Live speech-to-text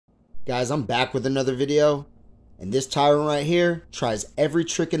Guys, I'm back with another video, and this tyrant right here tries every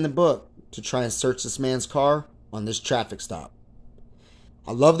trick in the book to try and search this man's car on this traffic stop.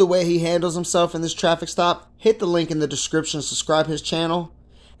 I love the way he handles himself in this traffic stop. Hit the link in the description, subscribe his channel,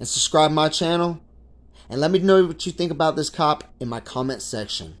 and subscribe my channel. And let me know what you think about this cop in my comment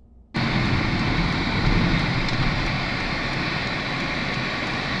section.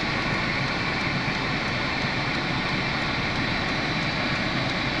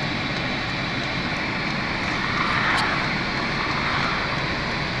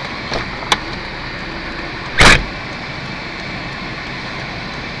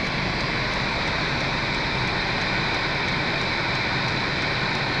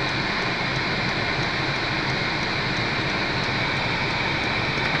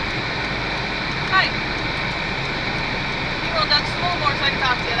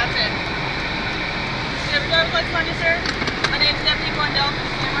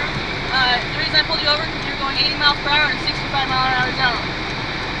 The reason I pulled you over is because you're going 80 miles per hour in a 65-mile-an-hour zone.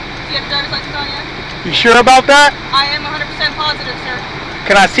 Do you have a driver's license on you? You sure about that? I am 100% positive, sir.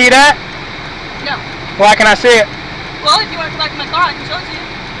 Can I see that? No. Why can I see it? Well, if you want to come back to my car, I can show it to you.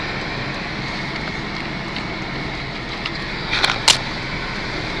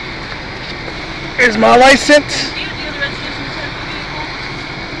 Here's my license. Do you have the registration for the vehicle?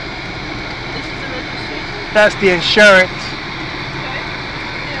 This is the registration? That's the insurance.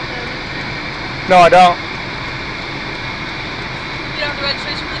 No, I don't. You don't have the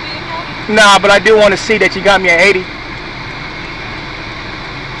registration for the vehicle? Nah, but I do want to see that you got me at 80.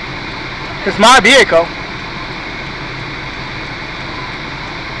 It's my vehicle. Is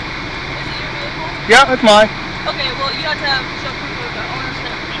it your vehicle? Yeah, it's mine. Okay, well, you have to show proof of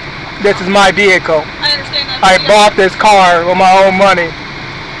ownership. This is my vehicle. I understand that. I bought this car with my own money.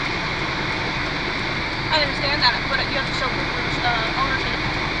 I understand that, but you have to show proof of ownership.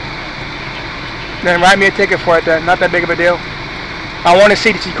 Then write me a ticket for it then. Not that big of a deal. I want to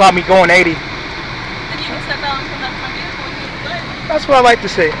see that you caught me going 80. Then you can step out and come back to my vehicle and do it good. That's what I like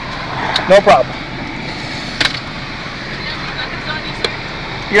to see. No problem.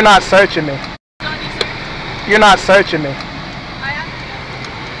 You're not searching me. You're not searching me.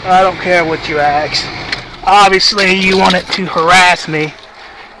 I don't care what you ask. Obviously you wanted to harass me.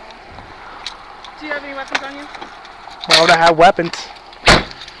 Do you have any weapons on you? Why would I have weapons?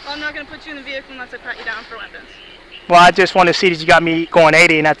 Well, I'm not going to put you in the vehicle unless I pat you down for weapons. Well, I just want to see that you got me going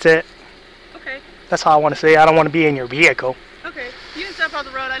 80 and that's it. Okay. That's all I want to see. I don't want to be in your vehicle. Okay. You can step off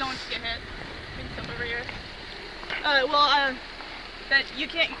the road. I don't want you to get hit. You can step over here. That you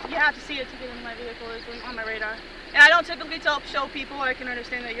have to see it to get in my vehicle is on my radar. And I don't typically show people. I can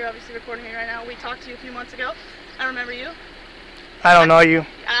understand that you're obviously recording me right now. We talked to you a few months ago. I remember you. I don't know you.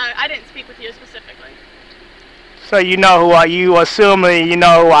 I didn't speak with you specifically. So you know who you assuming you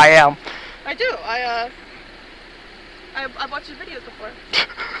know who I am. I do. I've watched your videos before.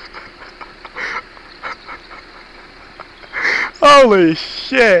 Holy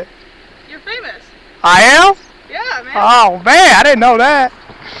shit. You're famous. I am? Yeah, man. Oh man, I didn't know that.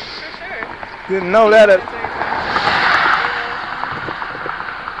 For sure. Didn't know that.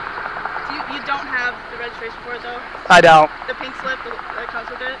 You don't have the registration for it though? I don't. The pink slip that comes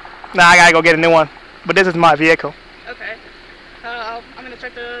with it? Nah, I gotta go get a new one. But this is my vehicle. Okay. I'm gonna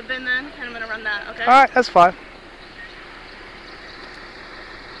check the VIN then, and I'm gonna run that, okay? Alright, that's fine.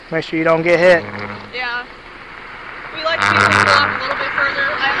 Make sure you don't get hit. Yeah. We like to keep people up a little bit further.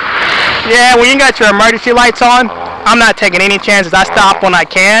 Yeah, when you got your emergency lights on, I'm not taking any chances. I stop when I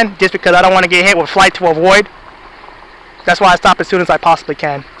can, just because I don't want to get hit with flight to avoid. That's why I stop as soon as I possibly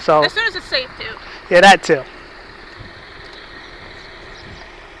can. So. As soon as it's safe too. Yeah, that too.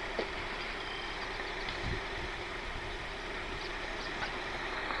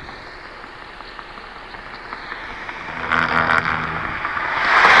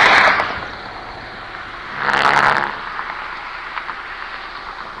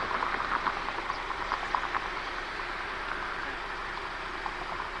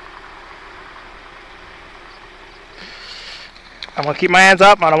 I'm going to keep my hands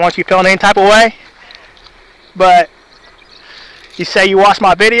up. I don't want you feeling any type of way. But you say you watch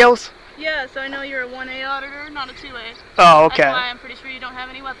my videos? Yeah, so I know you're a 1A auditor, not a 2A. Oh, okay. That's why I'm pretty sure you don't have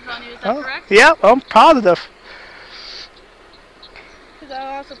any weapons on you. Is that correct? Yeah, I'm positive. Because I'm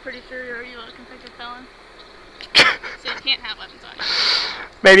also pretty sure you're a convicted felon. So you can't have weapons on you.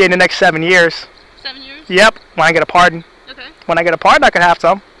 Maybe in the next 7 years. 7 years? Yep, when I get a pardon. Okay. When I get a pardon, I could have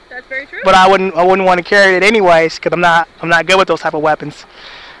some. That's very true. But I wouldn't want to carry it anyways, because I'm not good with those type of weapons.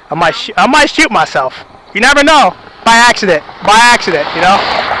 I might shoot myself. You never know. By accident, you know.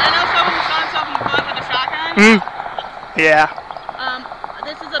 I know someone who shot himself in the foot with a shotgun. Yeah.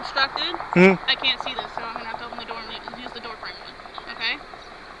 This is a obstructed. I can't see this, so I'm gonna have to open the door and use the door frame. Okay?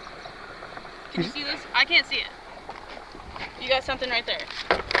 Can you see this? I can't see it. You got something right there.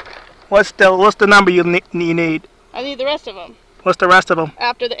 What's the number you need? I need the rest of them. What's the rest of them?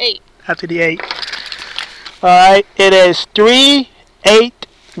 After the 8. After the 8. All right. It is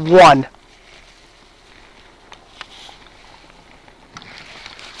 381.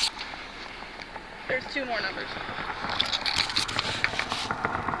 There's 2 more numbers.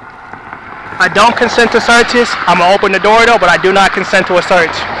 I don't consent to searches. I'm gonna open the door though, but I do not consent to a search.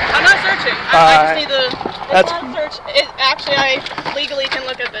 I'm not searching. I just need the. It's not a search. Actually, I legally can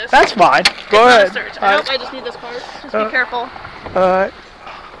look at this. That's fine. Go ahead. Not a search. I just need this part. Just be careful. Alright.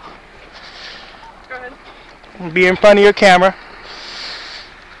 Go ahead. Be in front of your camera.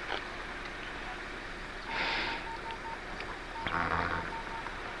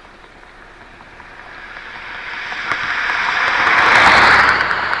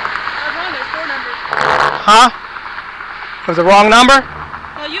 Huh? Was the wrong number?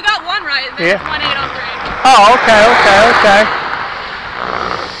 Well, you got one right, and then it's 1803. Oh, okay.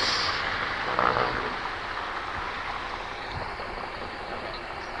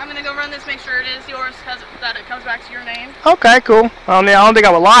 I'm gonna go run this, make sure it is yours, that it comes back to your name. Okay, cool. I don't think I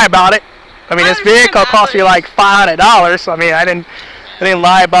would lie about it. I mean, this vehicle cost me like $500. So, I mean, I didn't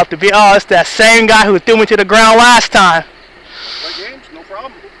lie about the vehicle. Oh, it's that same guy who threw me to the ground last time. Well, James, no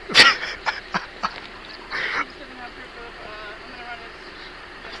problem.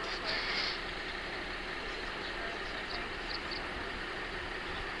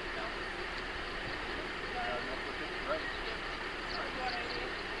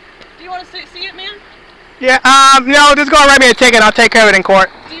 Do you want to see it, man? Yeah, no, just go and write me a ticket. I'll take care of it in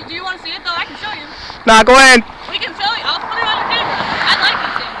court. Do you want to see it, though? I can show you. Nah, go ahead. We can show you. I'll put it on your camera. I'd like you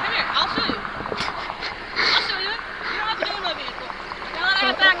to. Come here. I'll show you. I'll show you. You don't have to do it in my vehicle. Now that I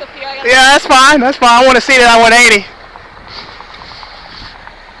have backup here, I got. Yeah, that's fine. That's fine. I want to see that at 180.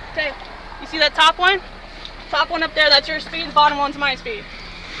 Okay. You see that top one? Top one up there, that's your speed. The bottom one's my speed.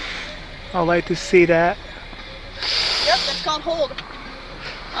 I'd like to see that. Yep, that's called hold.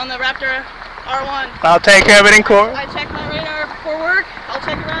 On the Raptor R1. I'll take care of it in court. I check my radar before work. I'll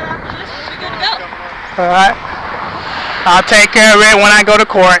check it right after this. We'll be good to go. Alright. I'll take care of it when I go to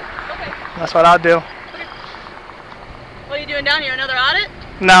court. Okay. That's what I'll do. Okay. What are you doing down here? Another audit?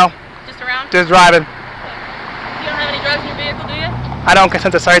 No. Just around? Just driving. Okay. You don't have any drugs in your vehicle, do you? I don't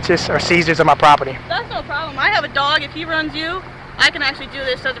consent to searches or seizures of my property. That's no problem. I have a dog. If he runs you, I can actually do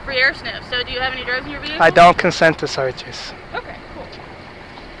this as a free air sniff. So do you have any drugs in your vehicle? I don't consent to searches. Okay, cool.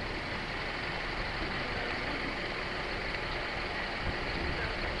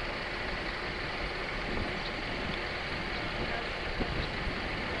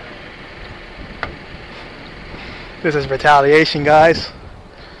 This is retaliation, guys.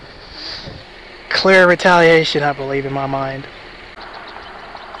 Clear retaliation, I believe, in my mind.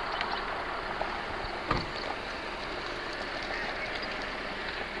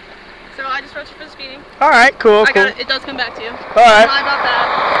 So I just wrote you for the speeding. Alright, cool, I cool. got it. It does come back to you. Alright. Lie about that.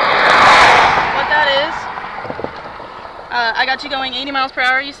 What that is, I got you going 80 miles per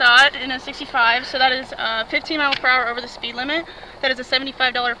hour. You saw it in a 65. So that is 15 miles per hour over the speed limit. That is a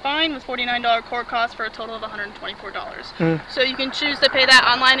 $75 fine with $49 court cost for a total of $124. So you can choose to pay that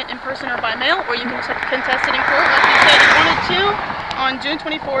online, in person, or by mail, or you can contest it in court like you said you wanted to on June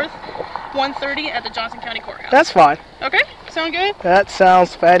 24th, 1:30 at the Johnson County Courthouse. That's fine. Okay? Sound good? That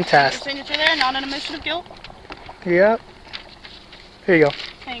sounds Your fantastic. signature there, not an admission of guilt. Yep. Here you go.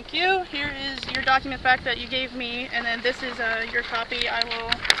 Thank you. Here is your document back that you gave me, and then this is your copy. I will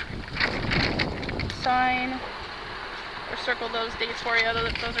sign or circle those dates for you.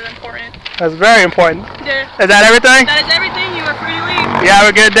 Those are important. That's very important. There. Is that everything? That is everything. You are free to leave. You have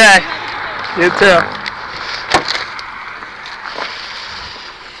a good day. You too.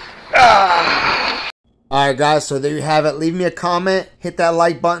 Alright guys, so there you have it. Leave me a comment, hit that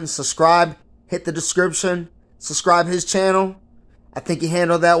like button, subscribe, hit the description, subscribe his channel. I think he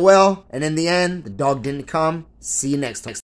handled that well, and in the end, the dog didn't come. See you next time.